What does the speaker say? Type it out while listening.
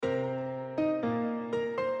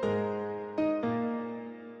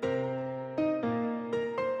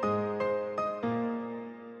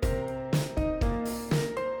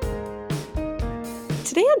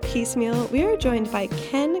Today on Piecemeal, we are joined by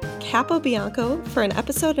Ken Capobianco for an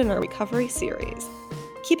episode in our recovery series.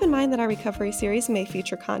 Keep in mind that our recovery series may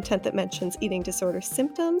feature content that mentions eating disorder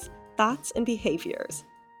symptoms, thoughts, and behaviors.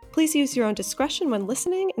 Please use your own discretion when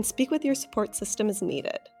listening and speak with your support system as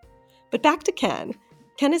needed. But back to Ken.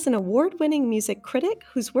 Ken is an award-winning music critic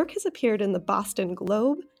whose work has appeared in the Boston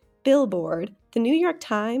Globe, Billboard, the New York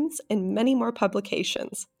Times, and many more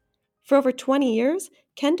publications. For over 20 years,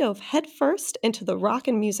 Ken dove headfirst into the rock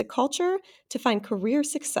and music culture to find career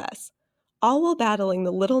success, all while battling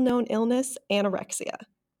the little-known illness, anorexia.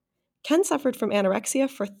 Ken suffered from anorexia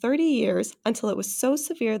for 30 years until it was so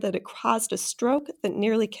severe that it caused a stroke that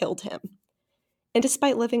nearly killed him. And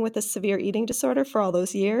despite living with a severe eating disorder for all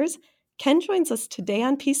those years, Ken joins us today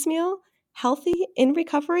on Piecemeal, healthy, in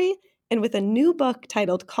recovery, and with a new book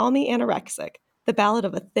titled Call Me Anorexic, The Ballad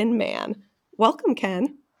of a Thin Man. Welcome,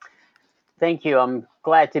 Ken. Thank you. I'm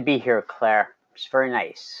glad to be here, Claire. It's very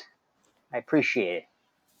nice. I appreciate it.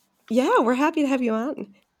 Yeah, we're happy to have you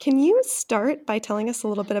on. Can you start by telling us a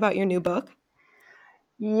little bit about your new book?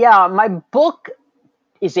 Yeah, my book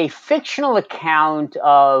is a fictional account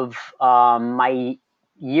of my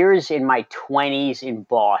years in my 20s in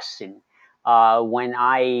Boston, when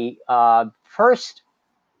I first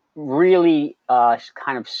really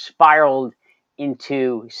kind of spiraled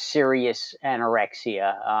into serious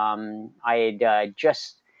anorexia. I had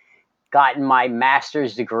just gotten my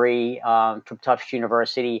master's degree from Tufts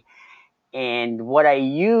University. And what I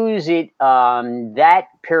use that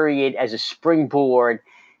period as a springboard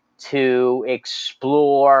to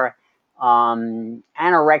explore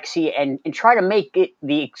anorexia and try to make it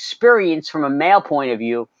the experience from a male point of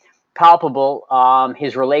view palpable.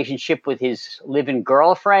 His relationship with his live-in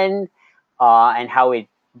girlfriend and how it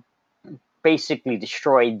basically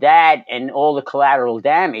destroyed that and all the collateral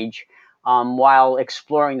damage, while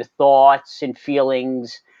exploring the thoughts and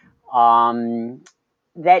feelings um,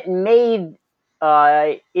 that made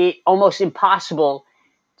it almost impossible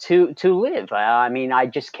to live. I mean, I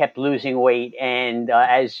just kept losing weight, and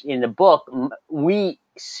as in the book, we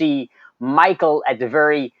see Michael at the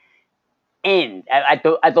very end, at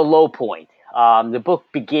the low point. The book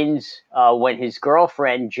begins when his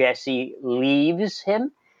girlfriend Jessie leaves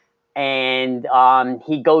him, and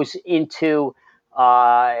he goes into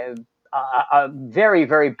a very,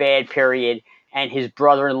 very bad period. And his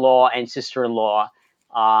brother-in-law and sister-in-law.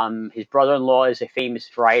 His brother-in-law is a famous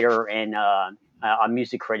writer and a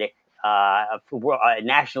music critic, a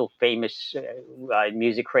national famous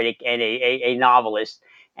music critic, and a novelist.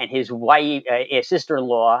 And his wife, his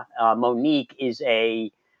sister-in-law, Monique, is a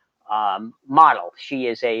model. She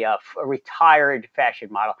is a retired fashion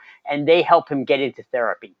model, and they help him get into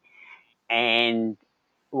therapy. And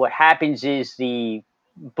what happens is the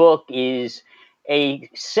book is a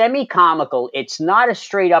semi-comical. It's not a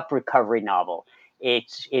straight-up recovery novel.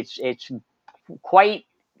 It's quite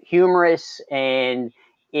humorous, and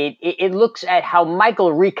it looks at how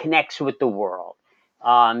Michael reconnects with the world,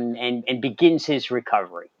 and begins his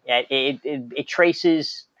recovery. It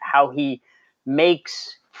traces how he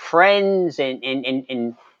makes friends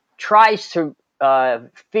and tries to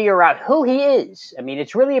figure out who he is. I mean,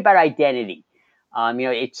 it's really about identity.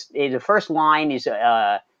 The first line is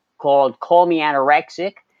called "Call Me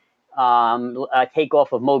Anorexic," a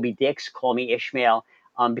takeoff of Moby Dick's "Call Me Ishmael,"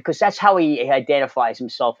 because that's how he identifies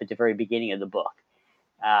himself at the very beginning of the book,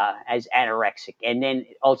 as anorexic, and then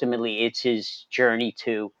ultimately it's his journey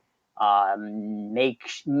to make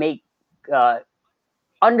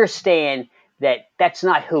understand that that's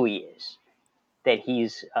not who he is. That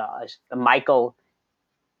he's Michael,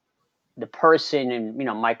 the person, and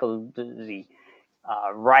Michael, the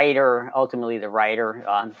writer, ultimately the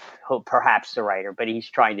writer, perhaps the writer, but he's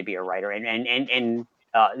trying to be a writer, and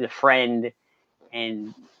the friend,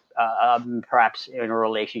 and perhaps in a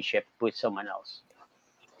relationship with someone else.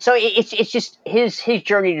 So it's just his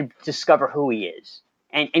journey to discover who he is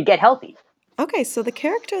and get healthy. Okay, so the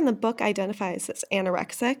character in the book identifies as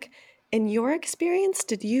anorexic. In your experience,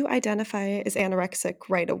 did you identify as anorexic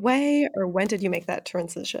right away, or when did you make that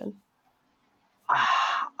transition?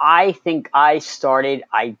 I think I started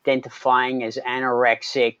identifying as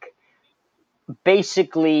anorexic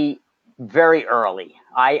basically very early.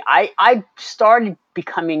 I started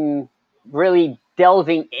becoming really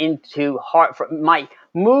delving into my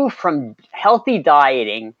move from healthy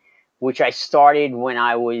dieting, which I started when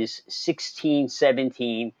I was 16,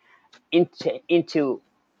 17, into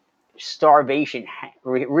starvation,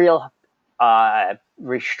 real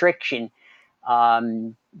restriction,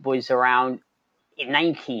 was around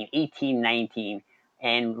 19, 18, 19.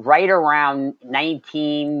 And right around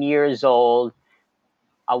 19 years old,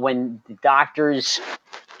 when the doctors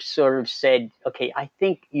sort of said, okay, I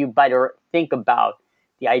think you better think about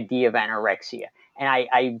the idea of anorexia.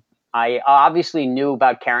 And I obviously knew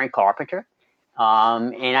about Karen Carpenter.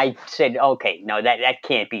 And I said, okay, no, that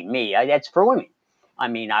can't be me. That's for women. I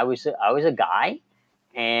mean, I was a guy,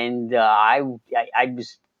 and I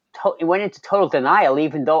was went into total denial,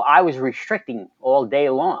 even though I was restricting all day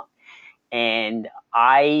long. And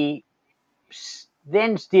I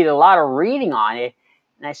then did a lot of reading on it,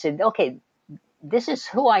 and I said, okay, this is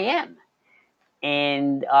who I am.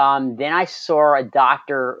 And then I saw a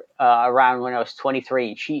doctor around when I was 23,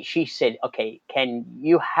 and she said, "Okay, Ken,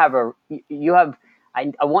 I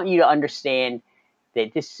want you to understand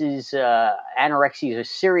that this is anorexia is a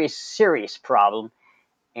serious problem,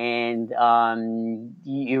 and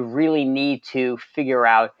you really need to figure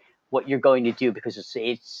out what you're going to do because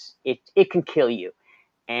it can kill you."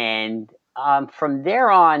 And from there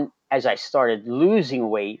on, as I started losing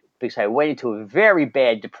weight, because I went into a very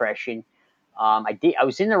bad depression, I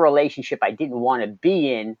was in a relationship I didn't want to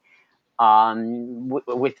be in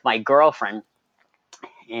with my girlfriend,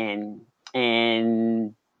 and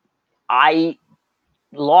and I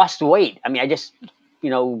lost weight. I mean, I just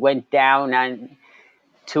went down and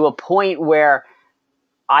to a point where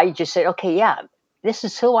I just said, okay, yeah, this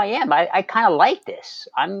is who I am. I kind of like this.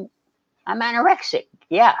 I'm anorexic.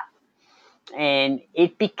 Yeah, and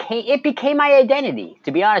it became my identity,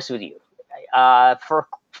 to be honest with you, for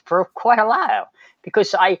quite a while,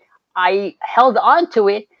 because I held on to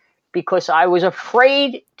it because I was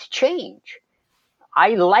afraid to change.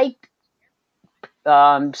 I liked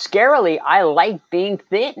Scarily, I liked being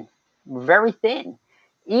thin, very thin,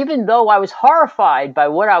 even though I was horrified by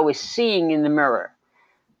what I was seeing in the mirror.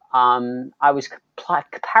 I was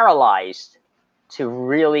paralyzed to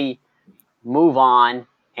really move on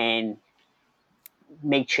and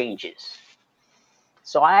make changes.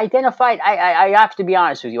 So I identified. I have to be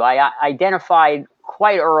honest with you. I identified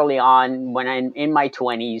quite early on when I'm in my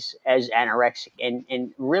 20s as anorexic,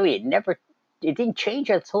 and really it didn't change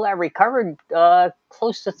until I recovered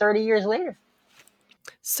close to 30 years later.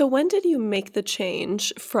 So, when did you make the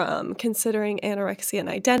change from considering anorexia an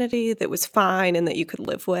identity that was fine and that you could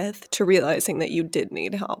live with to realizing that you did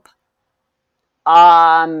need help?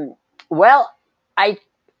 Um, well, I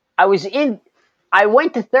I was in. I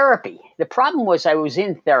went to therapy. The problem was I was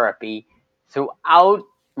in therapy throughout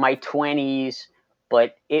my 20s,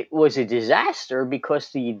 but it was a disaster because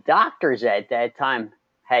the doctors at that time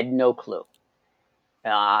had no clue.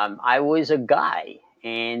 I was a guy,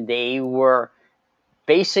 and they were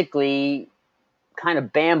basically kind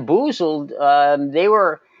of bamboozled. They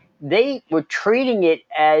were treating it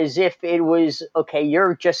as if it was okay.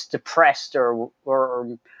 You're just depressed, or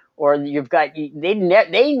you've got. They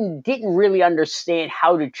didn't really understand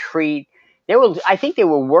how to treat. I think they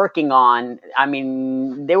were working on. I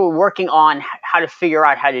mean, they were working on how to figure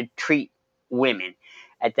out how to treat women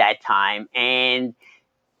at that time, and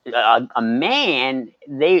a man.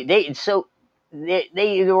 They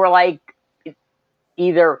were like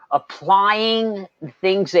either applying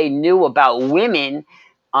things they knew about women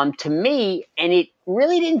to me, and it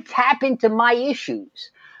really didn't tap into my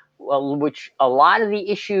issues. Well, which a lot of the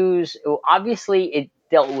issues, obviously, it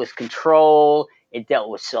dealt with control, it dealt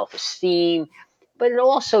with self esteem, but it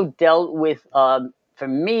also dealt with, for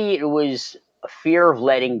me, it was a fear of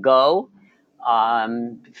letting go,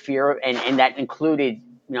 fear, and that included,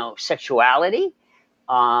 sexuality,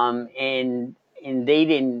 and they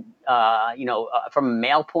didn't, from a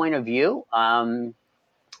male point of view,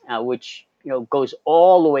 which goes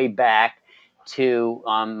all the way back to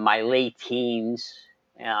my late teens,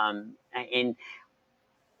 and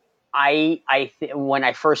when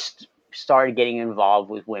I first started getting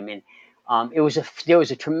involved with women, there was a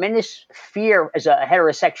tremendous fear as a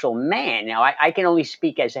heterosexual man. Now I can only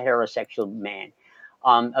speak as a heterosexual man,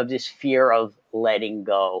 of this fear of letting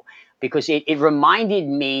go, because it reminded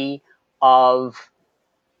me of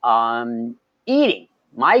eating.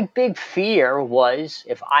 My big fear was,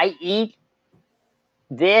 if I eat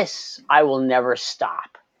this, I will never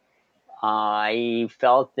stop. I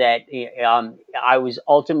felt that I was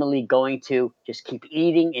ultimately going to just keep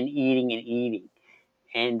eating and eating and eating,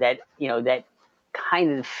 and that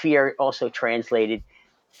kind of fear also translated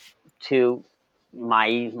to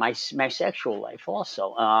my sexual life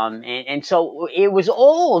also, and so it was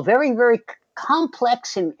all very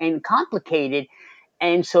complex and complicated,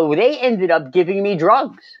 and so they ended up giving me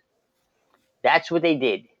drugs. That's what they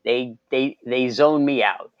did. They zoned me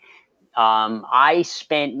out. I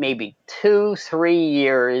spent maybe 2 3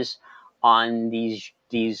 years on these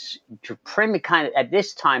primitive kind of, at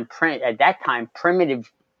that time,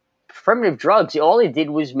 primitive primitive drugs, all it did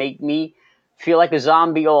was make me feel like a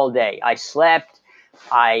zombie all day. I slept.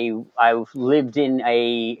 I lived in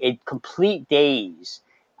a complete daze.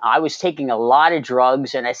 I was taking a lot of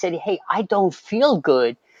drugs, and I said, "Hey, I don't feel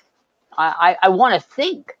good. I want to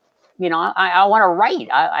think. I want to write."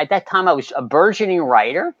 At that time, I was a burgeoning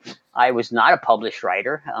writer. I was not a published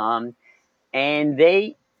writer, and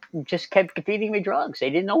they just kept feeding me drugs. They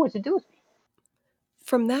didn't know what to do with me.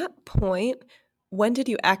 From that point, when did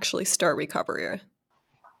you actually start recovery?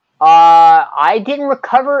 I didn't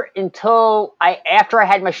recover until after I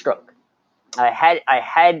had my stroke. I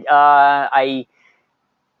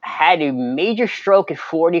had a major stroke at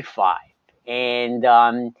 45, and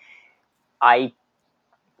I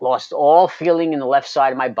lost all feeling in the left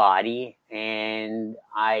side of my body, and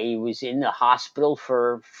I was in the hospital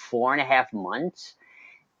for 4.5 months,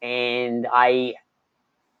 and I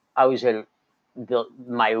was at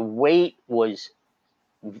my weight was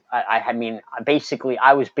I mean basically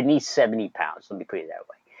I was beneath 70 pounds. Let me put it that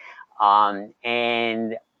way.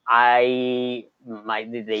 And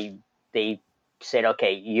they said,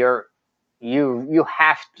 okay, you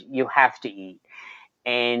have to eat.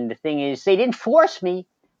 And the thing is, they didn't force me.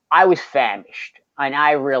 I was famished, and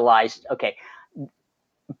I realized, okay,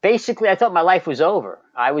 basically, I thought my life was over.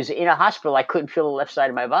 I was in a hospital. I couldn't feel the left side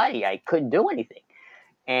of my body. I couldn't do anything.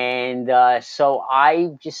 And so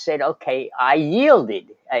I just said, okay, I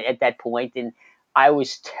yielded at that point, and I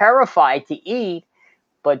was terrified to eat,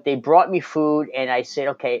 but they brought me food, and I said,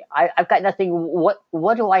 okay, I've got nothing.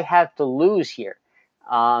 What do I have to lose here?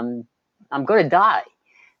 I'm going to die.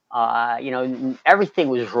 Everything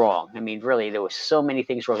was wrong. I mean, really, there were so many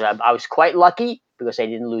things wrong. I was quite lucky because I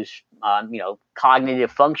didn't lose,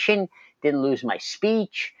 cognitive function, didn't lose my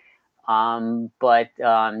speech, but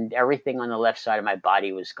everything on the left side of my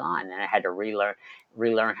body was gone, and I had to relearn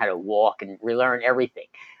how to walk and relearn everything.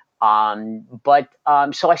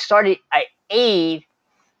 So I ate,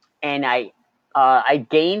 and I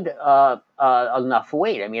gained enough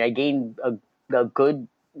weight. I mean, I gained a good.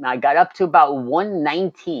 I got up to about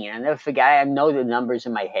 119. I never forget. I know the numbers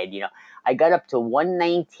in my head. I got up to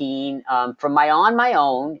 119 from on my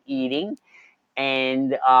own eating,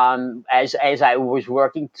 and as I was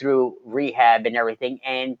working through rehab and everything.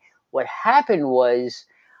 And what happened was,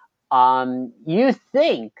 you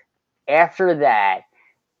think after that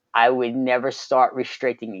I would never start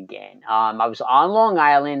restricting again. I was on Long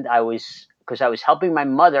Island. Because I was helping my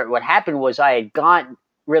mother. What happened was I had gone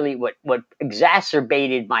really what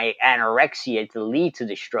exacerbated my anorexia to lead to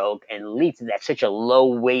the stroke and lead to that such a low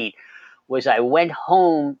weight was I went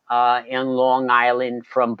home in Long Island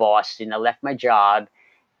from Boston. I left my job.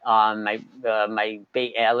 I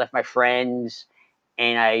left my friends,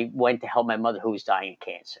 and I went to help my mother who was dying of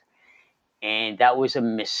cancer. And that was a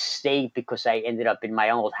mistake because I ended up in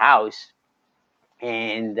my old house,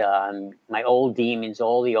 and my old demons,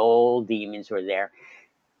 all the old demons were there.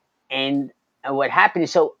 And what happened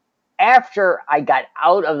is, so after I got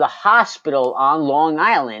out of the hospital on Long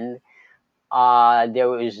Island, there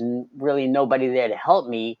was really nobody there to help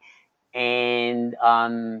me, and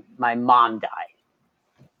my mom died.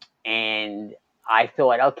 And I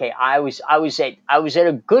thought, okay, I was at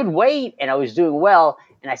a good weight, and I was doing well.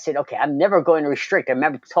 And I said, okay, I'm never going to restrict. I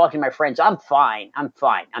remember talking to my friends, I'm fine.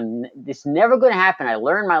 This never going to happen. I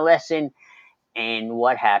learned my lesson. And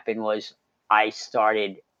what happened was I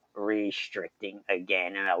started restricting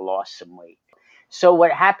again, and I lost some weight. So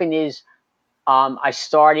what happened is, I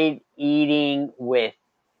started eating with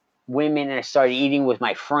women, and I started eating with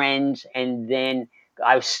my friends, and then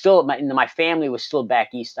I was still my family was still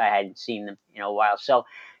back east. I hadn't seen them in a while, so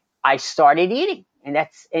I started eating, and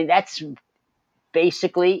that's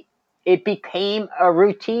basically it became a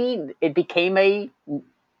routine. It became a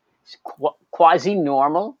quasi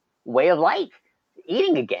normal way of life,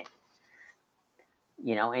 eating again.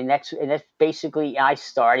 And that's basically I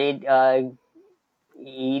started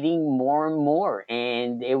eating more and more,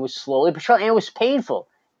 and it was slowly but surely, and it was painful.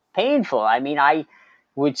 I mean, I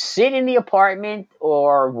would sit in the apartment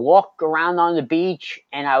or walk around on the beach,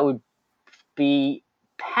 and I would be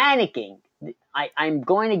panicking. I'm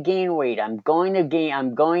going to gain weight. I'm going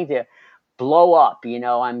to blow up.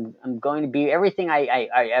 I'm going to be everything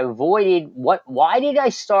I avoided. Why did I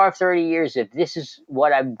starve 30 years if this is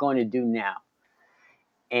what I'm going to do now?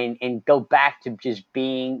 And go back to just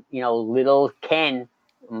being, little Ken,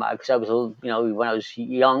 because I was when I was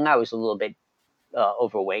young, I was a little bit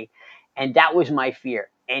overweight, and that was my fear,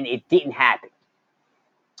 and it didn't happen.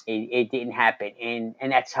 It didn't happen,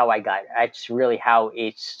 and that's how I got. That's really how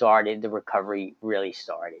it started. The recovery really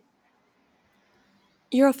started.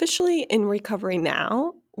 You're officially in recovery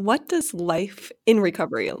now. What does life in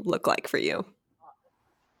recovery look like for you?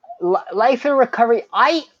 Life in recovery.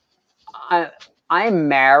 I I'm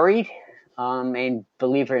married, and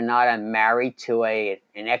believe it or not, I'm married to an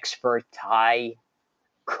expert Thai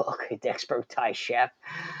cook, an expert Thai chef,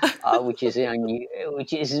 which is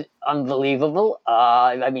unbelievable.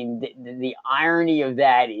 I mean, the irony of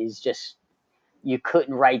that is just you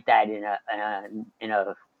couldn't write that in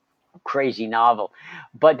a crazy novel.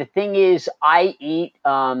 But the thing is, I eat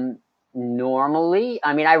normally.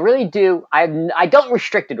 I mean, I really do. I don't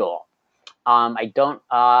restrict at all. I don't.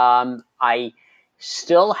 I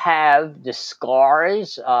still have the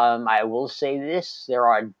scars. I will say this: there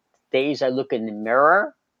are days I look in the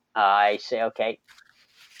mirror. I say, "Okay,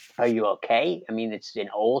 are you okay?" I mean, it's an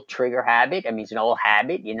old trigger habit. I mean, it's an old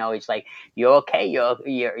habit. It's like, "You okay?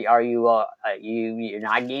 Are you? You're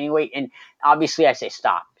not gaining weight?" And obviously, I say,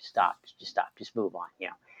 "Stop, stop, just stop, just move on."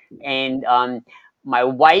 And my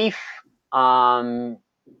wife. Um,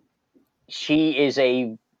 she is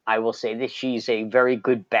a I will say this, she's a very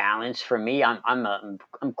good balance for me. I'm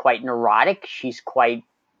quite neurotic. She's quite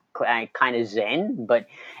kind of zen, but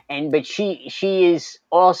she is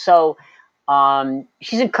also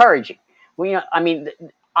she's encouraging. Well, I mean,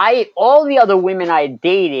 I all the other women I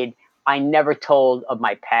dated, I never told of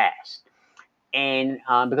my past, and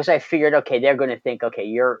because I figured, okay, they're going to think, okay,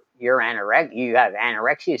 you have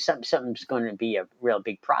anorexia, something's going to be a real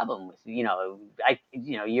big problem with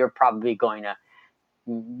you're probably going to,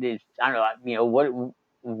 I don't know, what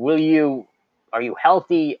will you, are you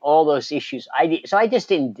healthy? All those issues. So I just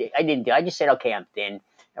didn't do. I just said, okay, I'm thin.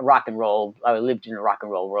 Rock and roll. I lived in a rock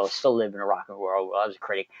and roll world. Still live in a rock and roll world. I was a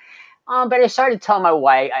critic. But I started telling my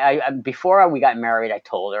wife, before we got married, I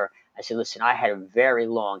told her, I said, listen, I had a very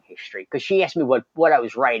long history. Because she asked me what I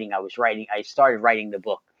was writing. I started writing the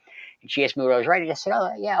book. And she asked me what I was writing. I said,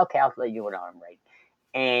 oh, yeah, okay, I'll let you know what I'm writing.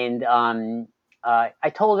 And I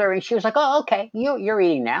told her, and she was like, oh, okay, you're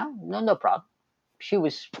eating now. No, no problem. She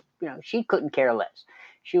was, she couldn't care less.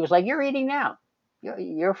 She was like, you're eating now.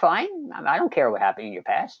 You're fine. I don't care what happened in your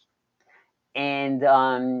past. And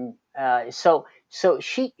so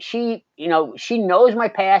she knows my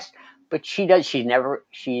past, but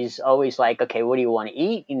she's always like, okay, what do you want to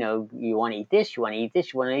eat? You want to eat this, you want to eat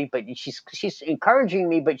this, you want to eat. But she's encouraging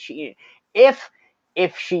me. But if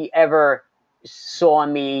if she ever saw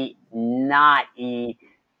me not eat,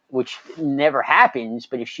 which never happens,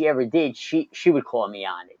 but if she ever did, she would call me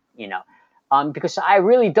on it. Because I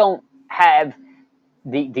really don't have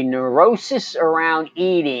the neurosis around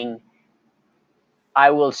eating. I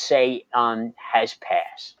will say, has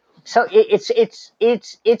passed. So it's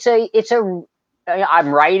a.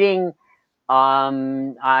 I'm writing.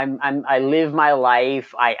 I live my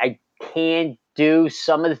life. I can't do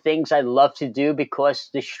some of the things I love to do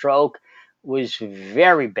because the stroke was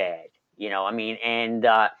very bad. I mean, and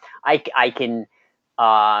I can,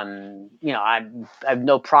 I have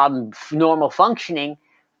no problem normal functioning.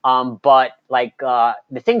 But like the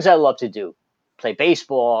things I love to do, play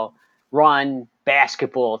baseball, run,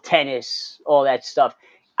 basketball, tennis, all that stuff,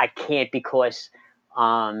 I can't because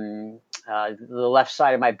the left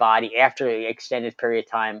side of my body after an extended period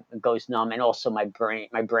of time goes numb, and also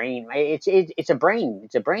it's a brain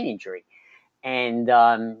injury, and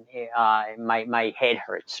my head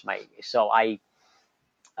hurts.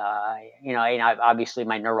 And obviously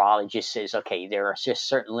my neurologist says, okay, there are just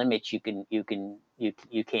certain limits you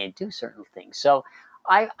can't do certain things. So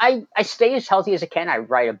I stay as healthy as I can. I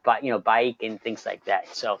ride a bike and things like that.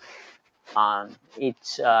 So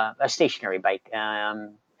it's a stationary bike,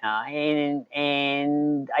 and I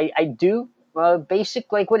do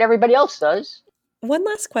basic like what everybody else does. One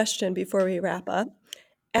last question before we wrap up.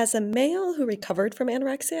 As a male who recovered from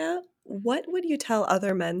anorexia, what would you tell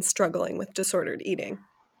other men struggling with disordered eating?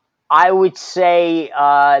 I would say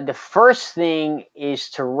the first thing is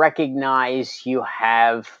to recognize you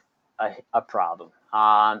have a problem,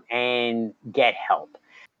 and get help.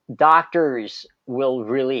 Doctors will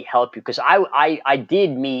really help you because I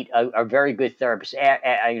did meet a very good therapist.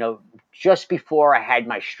 Just before I had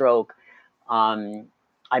my stroke, um,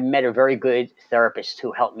 I met a very good therapist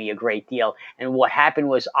who helped me a great deal. And what happened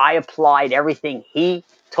was I applied everything he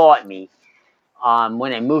taught me.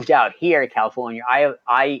 When I moved out here to California,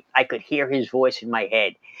 I could hear his voice in my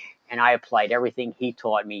head, and I applied everything he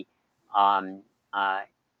taught me, um, uh,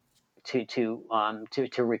 to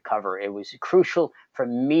recover. It was crucial for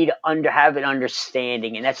me to have an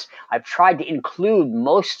understanding, and I've tried to include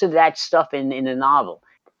most of that stuff in the novel.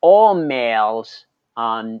 All males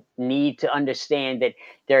need to understand that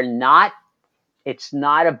they're not. It's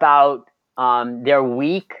not about they're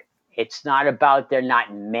weak. It's not about they're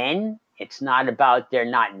not men. It's not about they're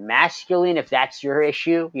not masculine, if that's your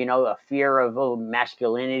issue, a fear of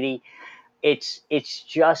masculinity. It's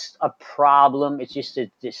just a problem. It's just a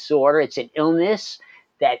disorder. It's an illness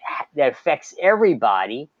that affects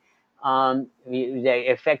everybody. That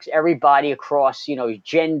affects everybody across,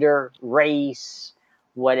 gender, race,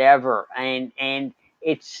 whatever. And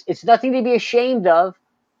it's nothing to be ashamed of,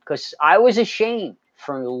 because I was ashamed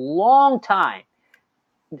for a long time.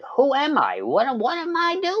 Who am I? What am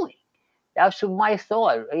I doing? That's my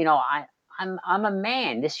thought. I'm a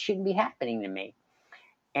man. This shouldn't be happening to me.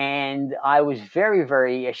 And I was very,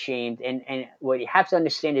 very ashamed. And what you have to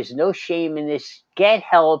understand, there's no shame in this. Get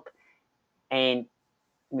help, and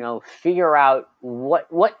figure out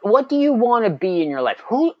what do you want to be in your life.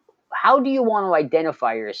 How do you want to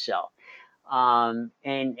identify yourself? And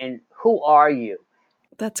who are you?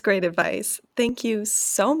 That's great advice. Thank you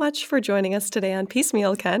so much for joining us today on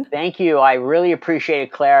Piecemeal, Ken. Thank you. I really appreciate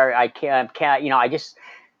it, Claire. I just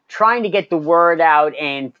trying to get the word out,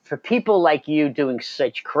 and for people like you doing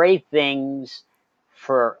such great things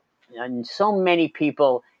for and so many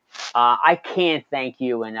people. I can't thank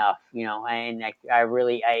you enough, and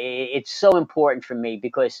it's so important for me,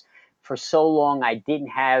 because for so long I didn't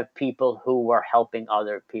have people who were helping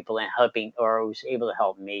other people and helping, or was able to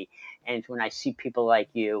help me. And when I see people like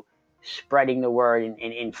you spreading the word and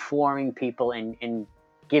informing people and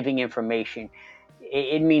giving information,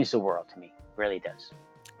 it means the world to me. It really does.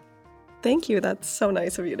 Thank you. That's so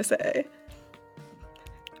nice of you to say.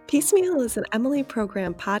 Piecemeal is an Emily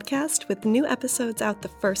Program podcast with new episodes out the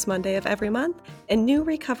first Monday of every month and new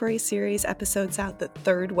Recovery Series episodes out the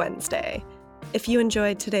third Wednesday. If you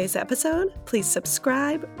enjoyed today's episode, please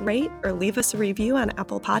subscribe, rate, or leave us a review on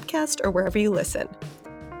Apple Podcast or wherever you listen.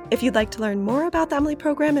 If you'd like to learn more about the Emily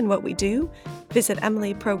Program and what we do, visit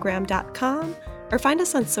emilyprogram.com or find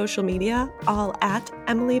us on social media, all at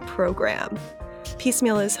Emily Program.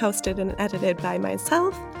 Piecemeal is hosted and edited by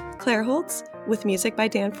myself, Claire Holtz, with music by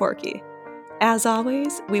Dan Forkey. As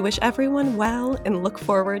always, we wish everyone well and look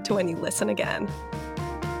forward to when you listen again.